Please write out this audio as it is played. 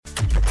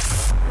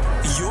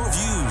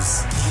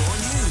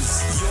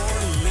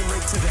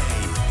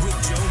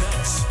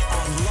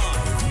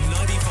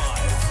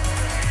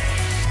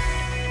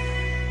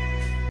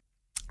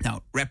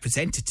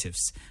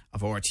representatives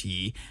of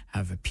RTE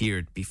have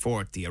appeared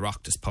before the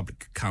Oireachtas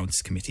Public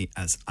Accounts Committee,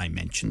 as I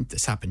mentioned.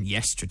 This happened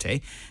yesterday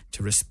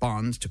to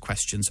respond to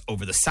questions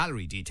over the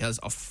salary details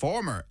of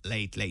former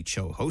Late Late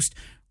Show host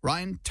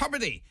Ryan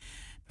Tubridy.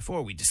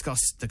 Before we discuss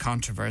the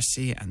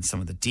controversy and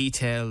some of the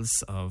details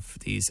of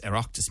these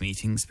Oireachtas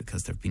meetings,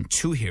 because there have been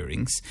two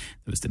hearings.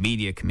 There was the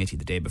Media Committee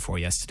the day before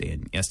yesterday,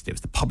 and yesterday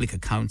was the Public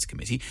Accounts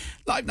Committee.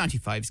 Live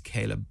 95's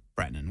Caleb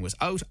Brennan was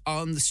out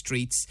on the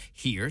streets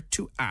here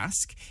to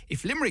ask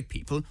if Limerick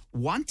people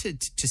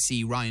wanted to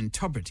see Ryan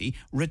Tubridy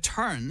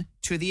return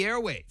to the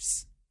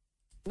airwaves.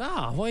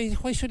 Nah,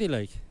 why should he,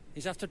 like?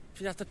 He's after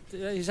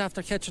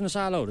catching us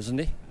all out, isn't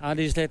he? All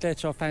these Late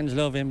Show fans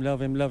love him. Do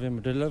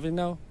they love him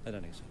now? I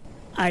don't think so.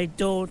 I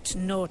don't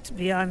know, to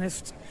be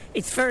honest.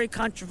 It's very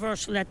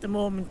controversial at the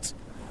moment.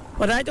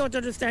 But I don't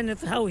understand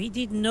how he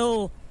didn't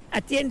know.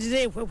 At the end of the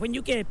day, when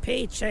you get a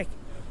paycheck,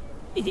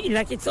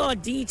 it's all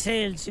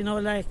details,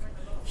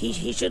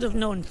 he should have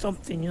known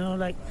something,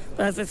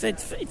 but as I said,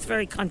 it's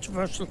very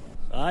controversial.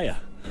 Ah, yeah.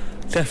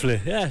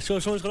 Definitely, yeah. So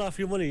if someone's going to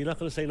offer you money, you're not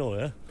going to say no,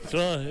 yeah?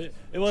 So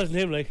it wasn't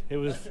him, it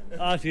was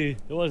RTE.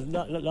 It was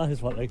not his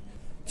fault,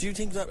 Do you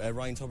think that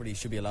Ryan Tubridy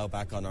should be allowed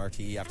back on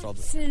RTE after all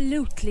this?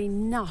 Absolutely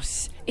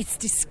not. It's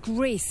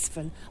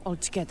disgraceful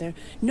altogether.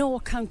 No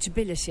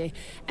accountability.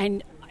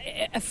 And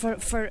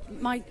for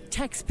my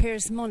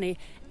taxpayers' money,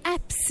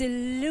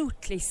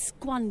 absolutely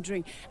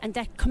squandering. And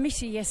that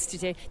committee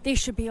yesterday, they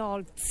should be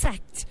all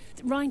sacked.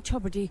 Ryan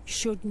Tubridy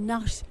should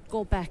not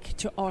go back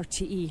to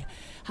RTE.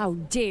 How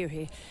dare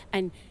he?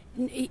 And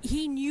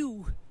he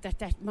knew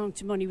that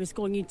amount of money was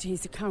going into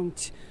his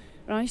account.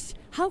 Right?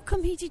 How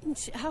come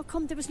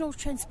there was no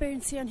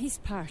transparency on his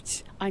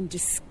part? I'm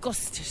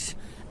disgusted.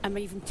 I'm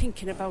even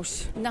thinking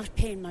about not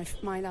paying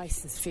my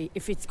licence fee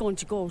if it's going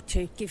to go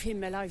to give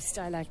him a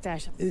lifestyle like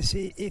that. You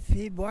see, if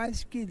he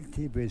was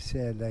guilty, we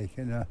say,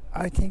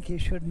 I think he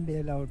shouldn't be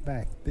allowed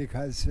back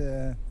because,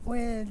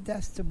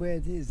 that's the way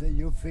it is.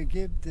 You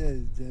forgive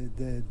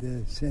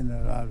the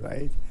sinner, all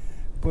right,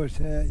 but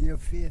you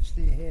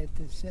fiercely hate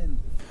the sin.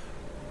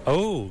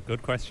 Oh,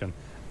 good question.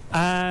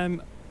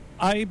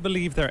 I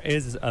believe there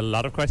is a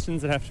lot of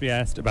questions that have to be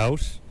asked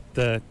about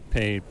the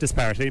pay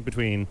disparity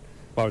between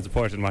what was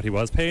reported and what he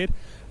was paid.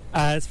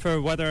 As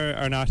for whether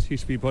or not he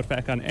should be put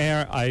back on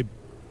air, I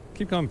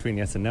keep going between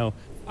yes and no.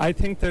 I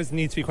think there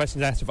needs to be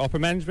questions asked of upper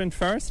management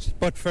first,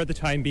 but for the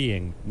time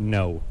being,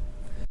 no.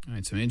 All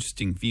right, some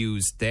interesting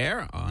views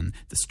there on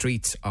the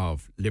streets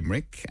of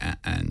Limerick,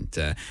 and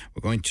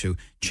we're going to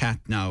chat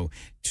now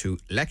to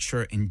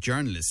lecturer in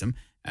journalism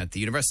at the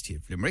University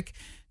of Limerick,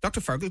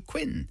 Dr. Fergal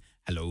Quinn.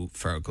 Hello,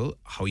 Fergal.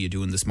 How are you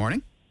doing this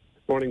morning?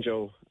 Morning,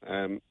 Joe.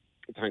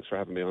 Thanks for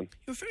having me on.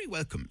 You're very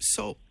welcome.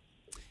 So,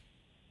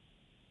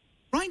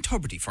 Ryan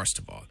Tubridy, first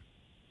of all,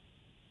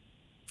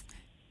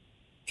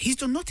 he's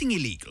done nothing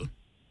illegal.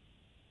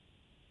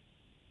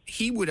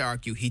 He would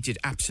argue he did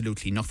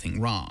absolutely nothing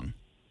wrong.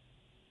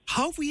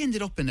 How have we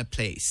ended up in a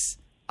place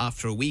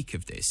after a week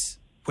of this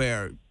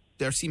where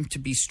there seem to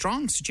be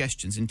strong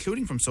suggestions,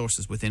 including from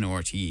sources within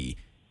RTE,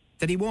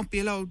 that he won't be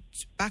allowed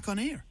back on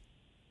air?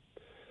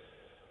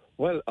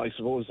 Well, I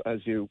suppose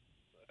as the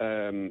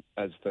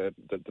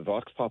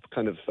Vox Pop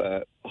kind of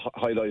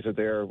highlighted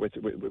there with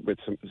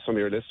some of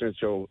your listeners,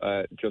 Joe,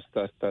 just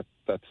that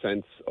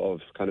sense of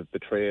kind of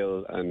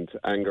betrayal and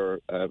anger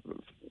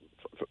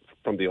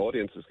from the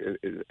audience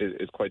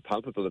is quite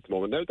palpable at the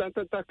moment. Now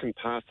that can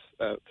pass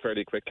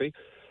fairly quickly,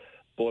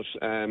 but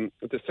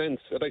the sense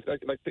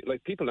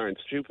like people aren't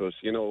stupid,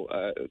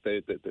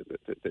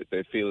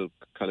 they feel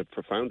kind of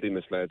profoundly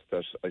misled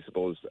that I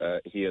suppose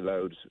he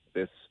allowed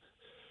this.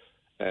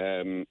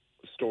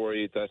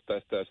 Story that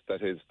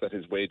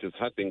his wages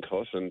had been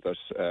cut and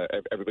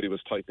that everybody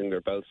was tightening their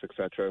belts,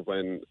 etc.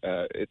 When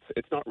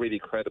it's not really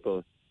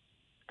credible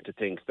to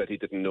think that he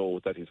didn't know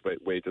that his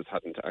wages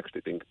hadn't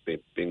actually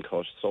been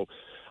cut. So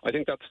I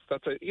think that's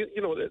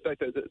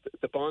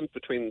the bond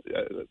between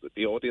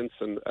the audience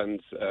and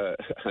a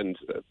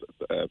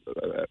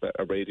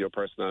radio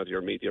personality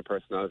or media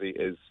personality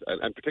is,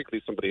 and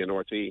particularly somebody in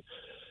RTE.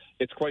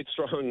 It's quite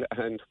strong,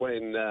 and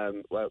when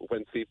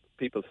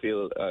people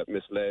feel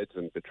misled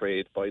and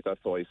betrayed by that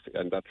voice,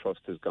 and that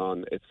trust is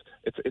gone, it's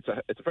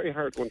a very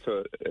hard one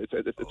to. It's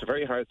a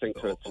very hard thing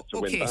to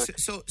win back.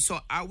 So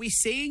are we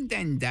saying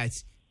then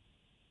that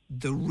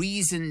the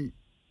reason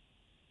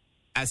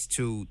as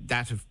to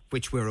that of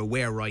which we're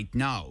aware right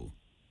now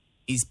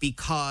is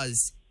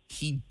because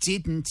he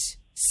didn't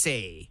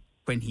say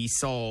when he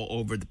saw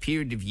over the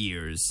period of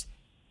years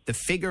the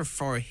figure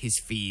for his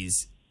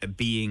fees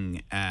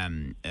being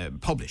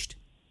published,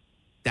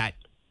 that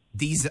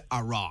these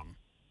are wrong,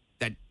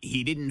 that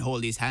he didn't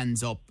hold his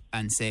hands up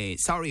and say,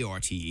 sorry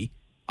RTE,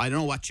 I don't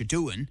know what you're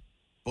doing,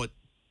 but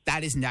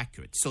that isn't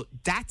accurate. So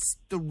that's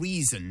the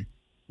reason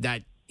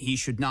that he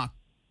should not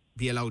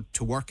be allowed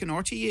to work in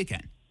RTE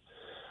again.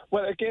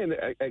 Well, again,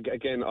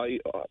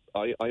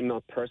 I'm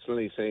not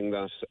personally saying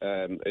that.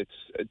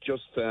 It's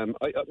just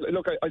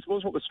I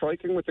suppose what was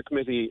striking with the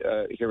committee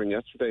hearing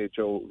yesterday,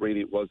 Joe,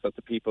 really was that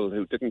the people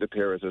who didn't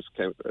appear at it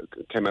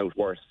came out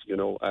worse. In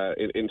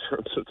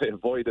terms of they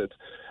avoided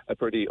a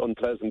pretty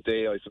unpleasant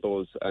day, I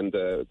suppose, and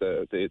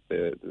the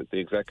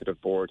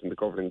executive board and the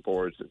governing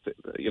board,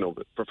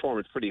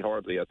 performed pretty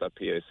horribly at that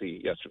PAC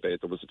yesterday.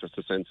 There was just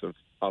a sense of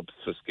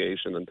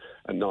obfuscation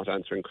and not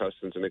answering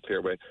questions in a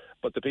clear way.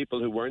 But the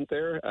people who weren't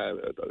there,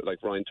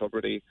 like Ryan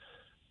Tubridy,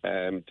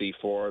 Dee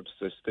Forbes,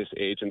 this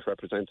agent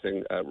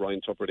representing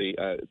Ryan Tubridy,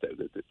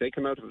 they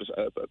come out of it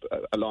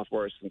a lot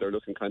worse, and they're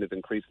looking kind of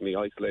increasingly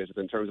isolated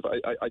in terms of.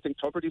 I think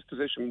Tubridy's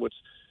position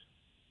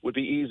would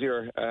be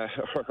easier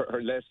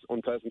or less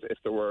unpleasant if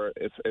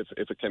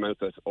it came out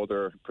that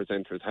other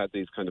presenters had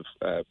these kind of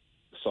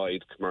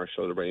side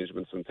commercial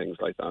arrangements and things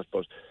like that.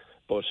 But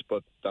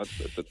that's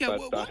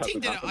one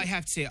thing that I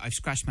have to say I've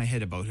scratched my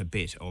head about a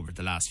bit over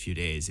the last few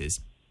days is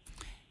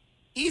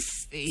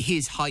if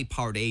his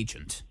high-powered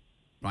agent,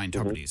 Ryan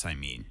Tubridy's,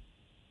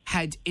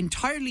 had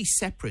entirely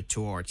separate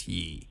to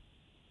RTE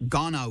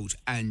gone out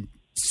and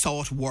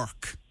sought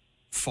work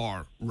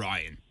for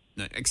Ryan,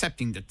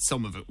 accepting that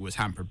some of it was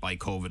hampered by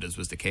COVID, as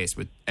was the case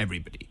with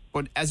everybody,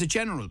 but as a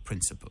general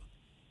principle,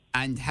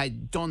 and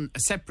had done a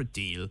separate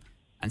deal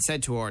and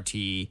said to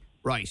RTE,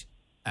 right,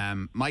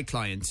 my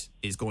client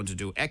is going to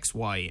do X,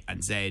 Y,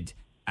 and Z,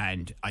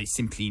 and I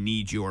simply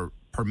need your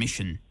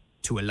permission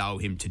to allow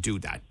him to do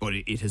that. But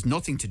it has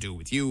nothing to do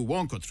with you,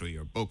 won't go through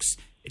your books,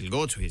 it'll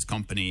go to his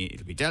company,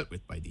 it'll be dealt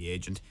with by the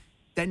agent.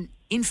 Then,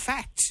 in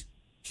fact,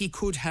 he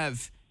could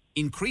have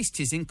increased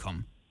his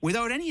income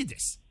without any of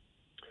this.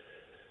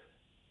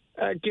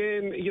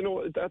 Again,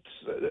 that's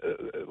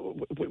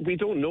we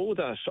don't know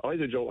that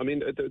either, Joe. I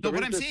mean,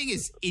 what I'm saying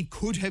is it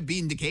could have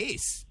been the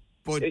case.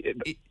 But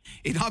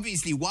it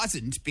obviously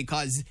wasn't,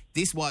 because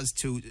this was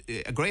to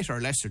a greater or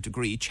lesser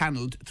degree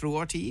channeled through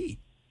RTE.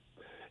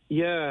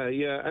 Yeah,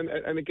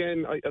 and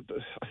again, I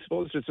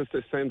suppose it's just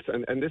this sense,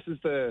 and this is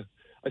the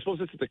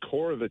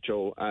core of it,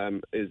 Joe.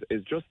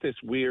 Is just this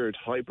weird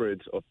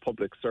hybrid of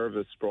public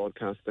service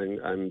broadcasting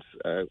and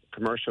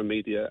commercial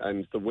media,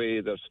 and the way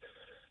that.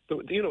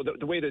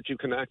 The way that you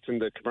can act in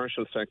the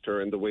commercial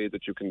sector and the way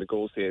that you can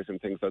negotiate and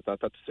things like that,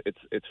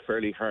 it's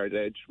fairly hard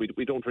edged.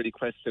 We don't really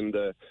question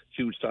the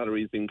huge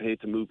salaries being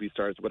paid to movie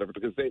stars or whatever,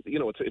 because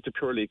it's a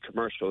purely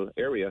commercial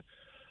area.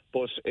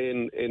 But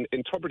in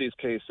Tubridy's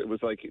case, it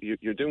was like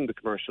you're doing the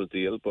commercial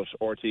deal, but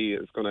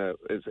RTE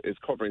is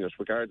covering it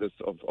regardless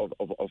of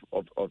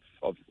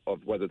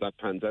whether that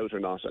pans out or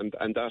not, and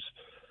that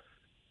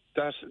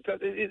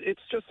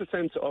it's just a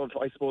sense of,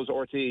 I suppose,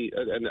 RTE,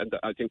 and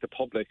I think the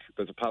public,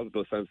 there's a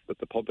palpable sense that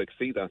the public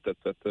see that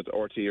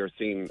RTE are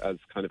seen as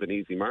kind of an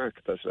easy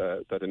mark, that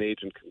an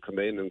agent can come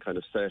in and kind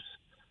of set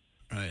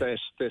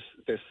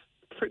this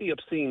pretty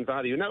obscene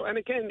value. Now, and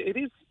again,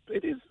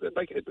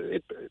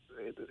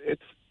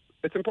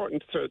 it's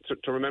important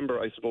to remember,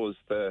 I suppose,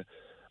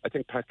 I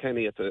think Pat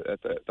Kenny at the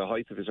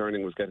height of his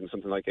earning was getting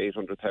something like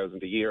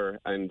 800,000 a year,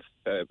 and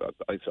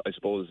I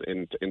suppose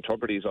in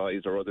Tubridy's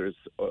eyes or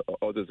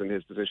others in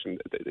his position,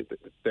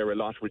 they're a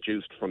lot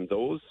reduced from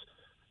those,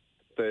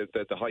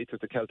 the height of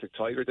the Celtic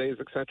Tiger days,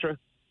 etc.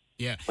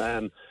 Yeah.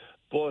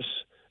 But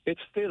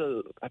it's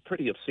still a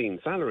pretty obscene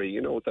salary,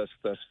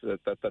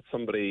 that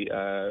somebody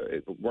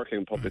working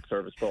in public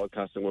service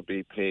broadcasting would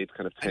be paid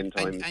kind of 10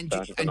 times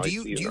that. And do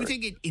you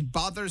think it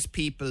bothers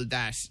people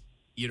that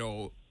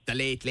the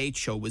Late Late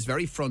Show was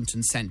very front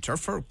and centre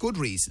for good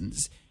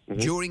reasons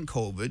during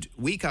COVID,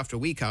 week after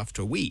week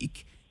after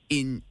week,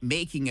 in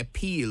making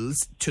appeals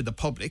to the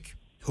public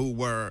who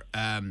were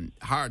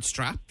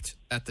hard-strapped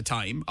at the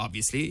time,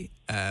 obviously,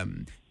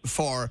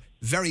 for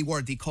very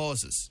worthy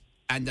causes,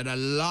 and that a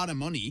lot of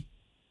money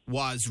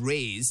was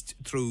raised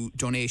through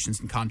donations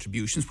and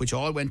contributions, which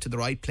all went to the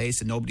right place,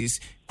 and nobody's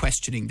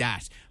questioning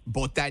that.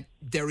 But that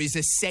there is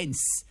a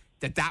sense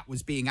that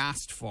was being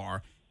asked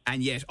for,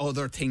 and yet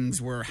other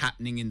things were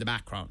happening in the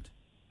background.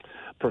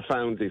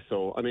 Profoundly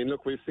so. I mean,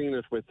 look, we've seen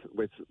it with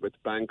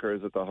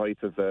bankers at the height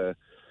of the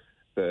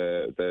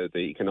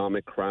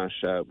economic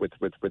crash,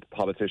 with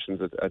politicians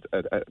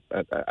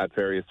at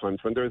various times,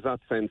 when there's that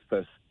sense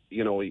that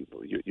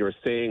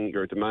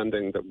you're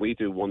demanding that we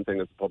do one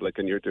thing as the public,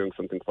 and you're doing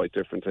something quite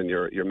different, and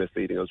you're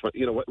misleading us.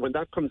 When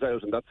that comes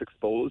out and that's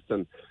exposed,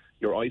 and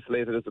you're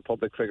isolated as a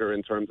public figure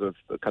in terms of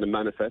kind of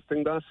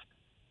manifesting that,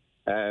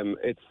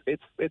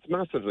 it's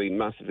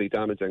massively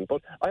damaging.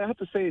 But I have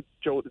to say,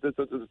 Joe, there's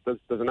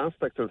an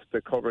aspect of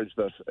the coverage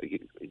that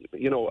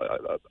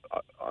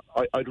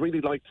I'd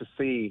really like to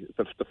see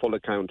the full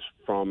account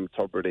from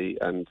Tubridy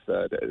and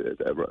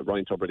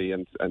Ryan Tubridy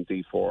and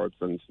Dee Forbes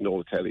and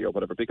Noel Kelly or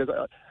whatever, because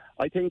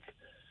I think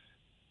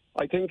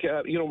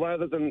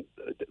rather than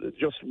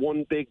just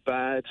one big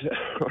bad,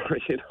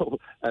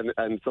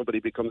 and somebody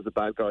becomes the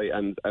bad guy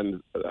and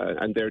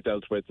they're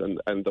dealt with,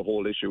 and the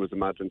whole issue is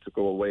imagined to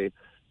go away.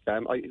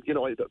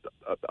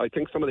 I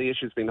think some of the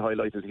issues being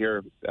highlighted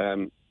here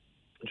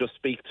just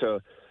speak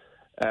to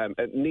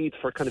a need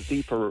for kind of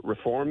deeper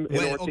reform in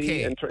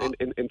RTE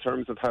in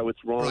terms of how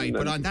it's run. Right,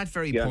 but on that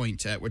very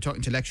point, we're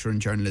talking to lecturer in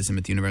journalism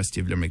at the University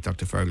of Limerick,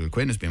 Dr. Fergal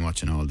Quinn, has been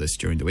watching all this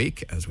during the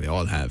week, as we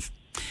all have.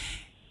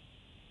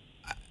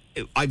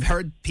 I've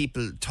heard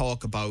people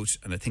talk about,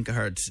 and I think I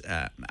heard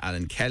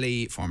Alan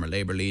Kelly, former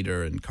Labour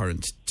leader and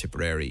current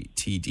Tipperary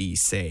TD,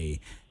 say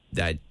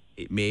that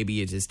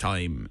maybe it is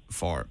time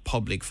for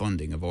public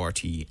funding of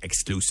RTE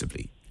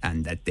exclusively,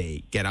 and that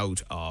they get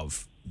out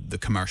of the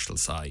commercial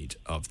side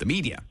of the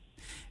media.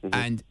 Mm-hmm.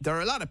 And there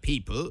are a lot of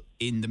people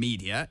in the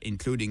media,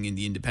 including in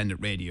the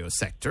independent radio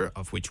sector,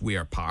 of which we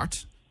are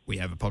part. We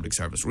have a public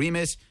service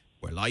remit,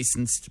 we're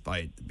licensed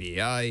by the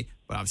BAI,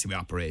 but obviously we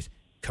operate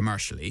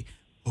commercially,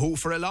 who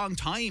for a long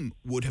time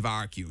would have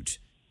argued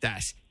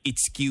that it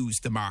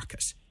skews the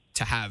market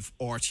to have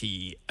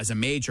RTE as a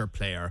major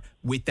player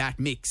with that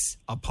mix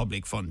of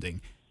public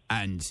funding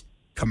and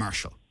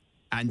commercial.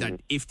 And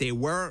that if they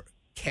were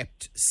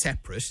kept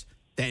separate,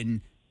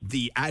 then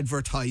the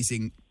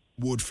advertising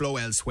would flow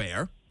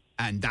elsewhere,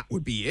 and that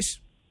would be it,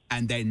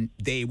 and then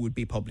they would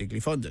be publicly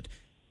funded.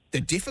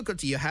 The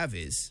difficulty you have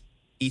is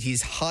it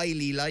is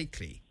highly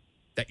likely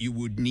that you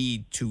would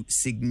need to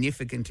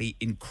significantly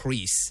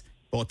increase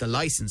both the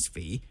licence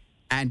fee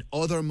and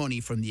other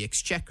money from the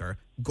exchequer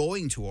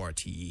going to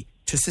RTE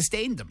to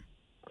sustain them.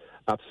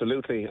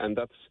 Absolutely, and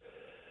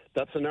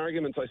that's an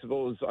argument, I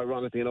suppose,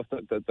 ironically enough,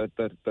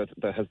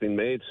 that has been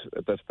made,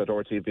 that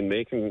RTE have been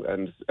making,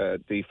 and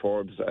Dee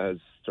Forbes, as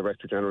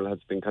Director General, has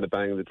been kind of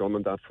banging the drum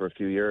on that for a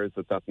few years,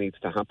 that needs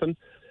to happen.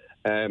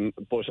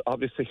 But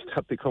obviously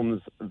that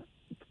becomes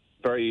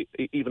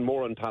even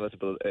more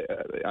unpalatable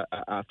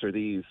after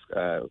these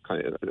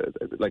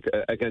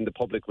again, the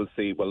public will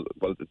see, well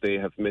they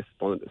have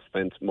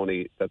misspent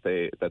money that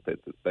they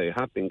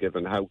have been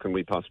given. How can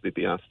we possibly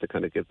be asked to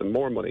kind of give them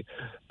more money?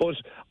 But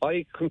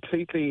I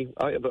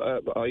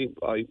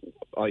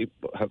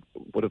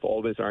would have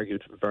always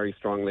argued very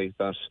strongly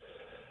that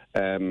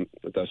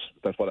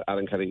what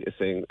Alan Kelly is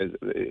saying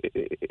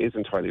is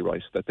entirely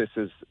right. That this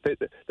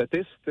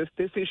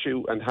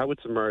issue and how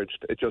it's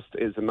emerged, it just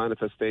is a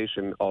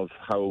manifestation of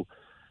how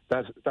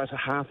that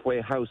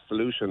halfway house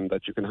solution,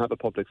 that you can have a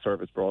public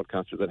service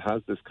broadcaster that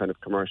has this kind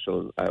of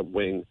commercial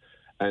wing,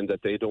 and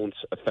that they don't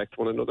affect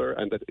one another,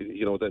 and that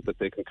that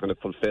they can kind of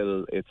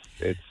fulfil its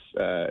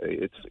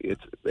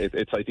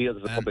ideas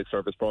as a public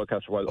service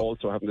broadcaster while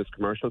also having this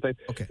commercial thing.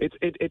 Okay.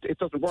 It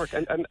doesn't work.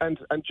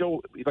 And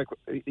Joe, like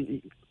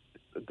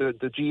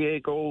the GA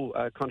Go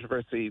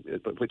controversy,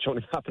 which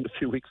only happened a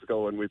few weeks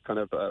ago, and we've kind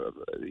of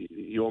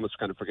you almost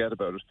kind of forget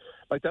about it.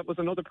 Like, that was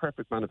another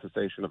perfect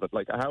manifestation of it.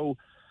 Like, how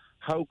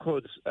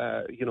could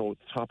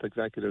top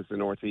executives in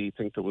RTE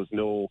think there was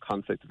no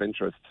conflict of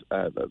interest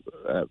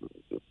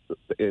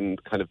in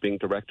kind of being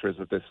directors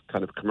of this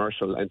kind of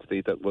commercial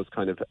entity that was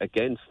kind of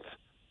against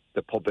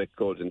the public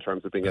good in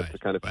terms of being able to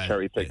kind of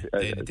cherry pick?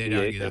 They'd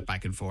argue that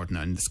back and forth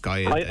now in the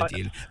Sky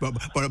deal. But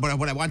what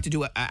I want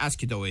to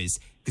ask you though is,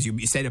 because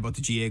you said about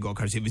the GA Go,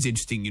 because it was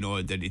interesting,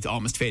 that it's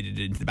almost faded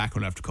into the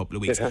background after a couple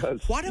of weeks.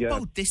 What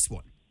about this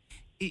one?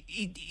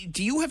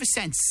 Do you have a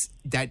sense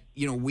that,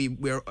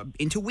 we're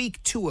into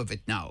week 2 of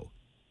it now,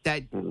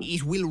 that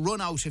it will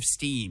run out of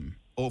steam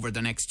over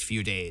the next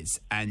few days,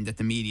 and that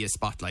the media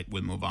spotlight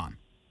will move on?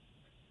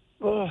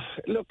 Oh,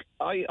 look,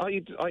 I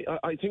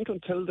think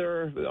until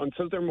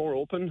they're more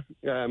open,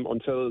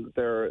 until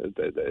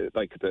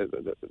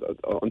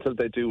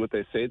they do what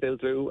they say they'll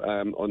do,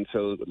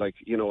 until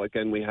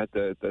again, we had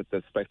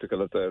the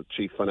spectacle of the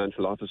chief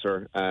financial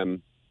officer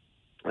and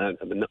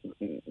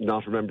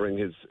not remembering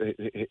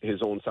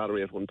his own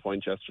salary at one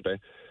point yesterday.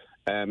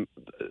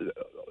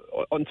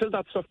 Until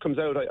that stuff comes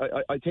out,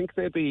 I think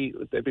they'd be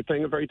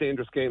playing a very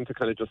dangerous game to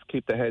kind of just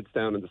keep their heads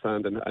down in the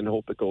sand and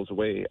hope it goes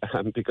away,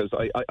 because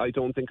I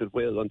don't think it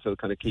will until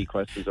kind of key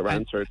questions are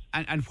answered.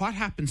 And what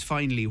happens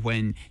finally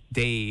when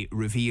they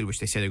reveal, which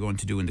they say they're going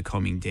to do in the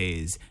coming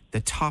days, the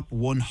top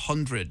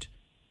 100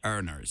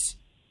 earners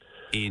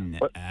in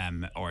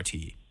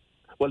RTE?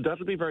 Well,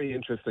 that'll be very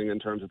interesting in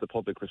terms of the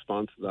public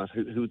response to that,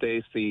 who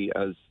they see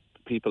as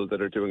people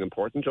that are doing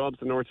important jobs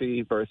in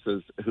RTE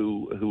versus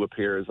who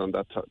appears on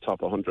that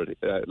top 100.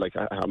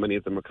 How many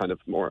of them are kind of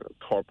more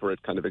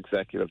corporate kind of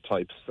executive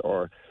types,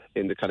 or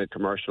in the kind of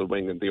commercial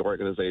wing of the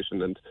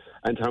organisation,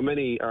 and how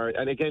many are,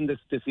 and again,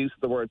 this use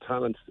of the word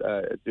talent,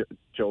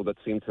 Joe, that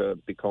seemed to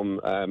become,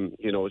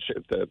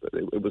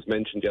 it was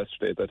mentioned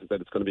yesterday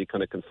that it's going to be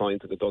kind of confined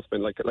to the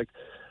dustbin,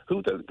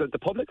 who the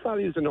public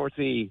values in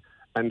RTE.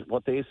 And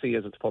what they see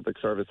as its public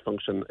service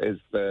function is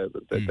the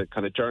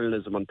kind of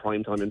journalism on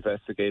primetime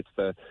investigates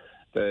the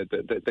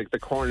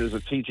corners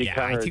of TG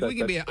Carr. I think we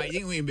can be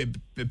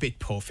a bit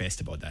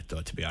po-faced about that, though,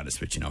 to be honest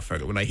with you,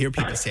 Fergal. When I hear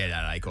people say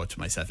that, I go to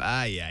myself,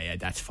 yeah,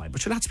 that's fine.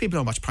 But lots of people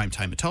don't watch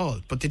primetime at all,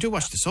 but they do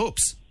watch the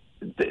soaps.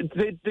 They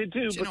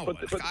do.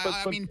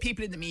 I mean,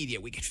 people in the media,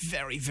 we get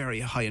very,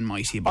 very high and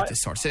mighty about this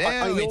sort of stuff.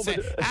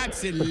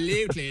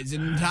 Absolutely, it's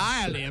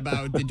entirely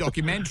about the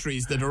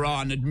documentaries that are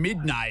on at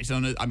midnight.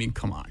 I mean,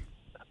 come on.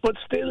 But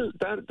still,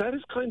 that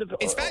is kind of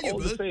it's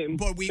valuable. All the same.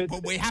 But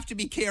we have to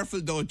be careful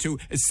though to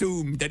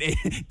assume that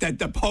that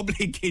the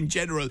public in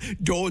general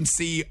don't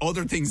see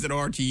other things that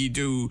RTE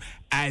do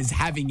as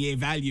having a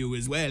value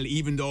as well.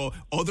 Even though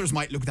others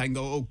might look at that and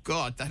go, "Oh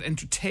God, that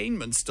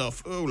entertainment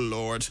stuff. Oh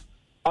Lord."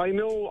 I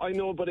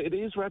know, but it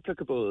is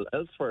replicable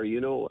elsewhere,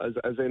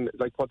 as in,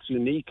 like, what's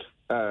unique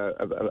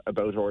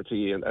about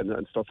RTE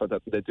and stuff like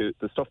that they do,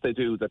 the stuff they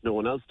do that no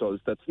one else does,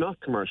 that's not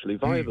commercially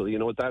viable.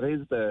 That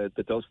is the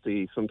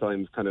dusty,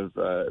 sometimes kind of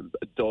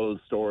dull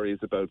stories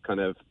about kind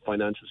of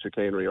financial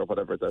chicanery or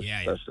whatever. So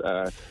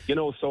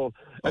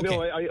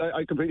okay.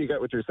 I completely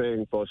get what you're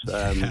saying, but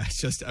it's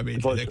just, I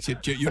mean,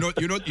 you know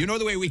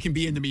the way we can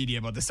be in the media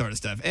about this sort of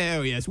stuff.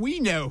 Oh yes,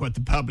 we know what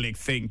the public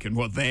think and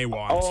what they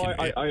want.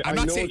 I'm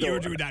not saying you're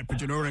doing that,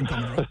 but you know where I'm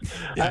coming from.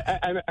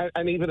 Yeah.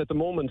 And even at the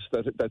moment,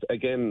 that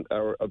again,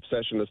 our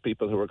obsession as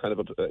people who are kind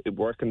of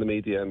work in the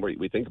media and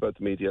we think about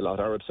the media a lot,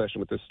 our obsession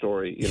with this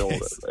story,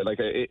 yes. Like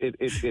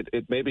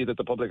it may be that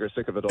the public are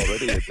sick of it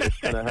already. It's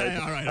kind of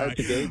hard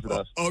to gauge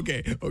that.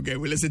 Okay.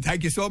 Well, listen,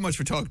 thank you so much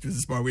for talking to us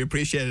this morning. We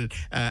appreciate it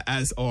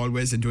as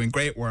always, and doing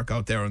great work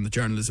out there on the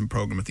journalism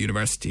programme at the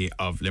University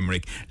of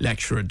Limerick.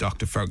 Lecturer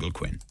Dr. Fergal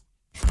Quinn.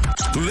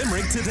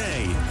 Limerick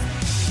Today.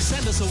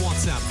 Send us a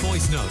WhatsApp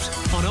voice note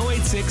on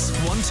 086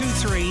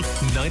 123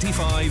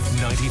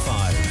 95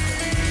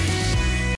 95.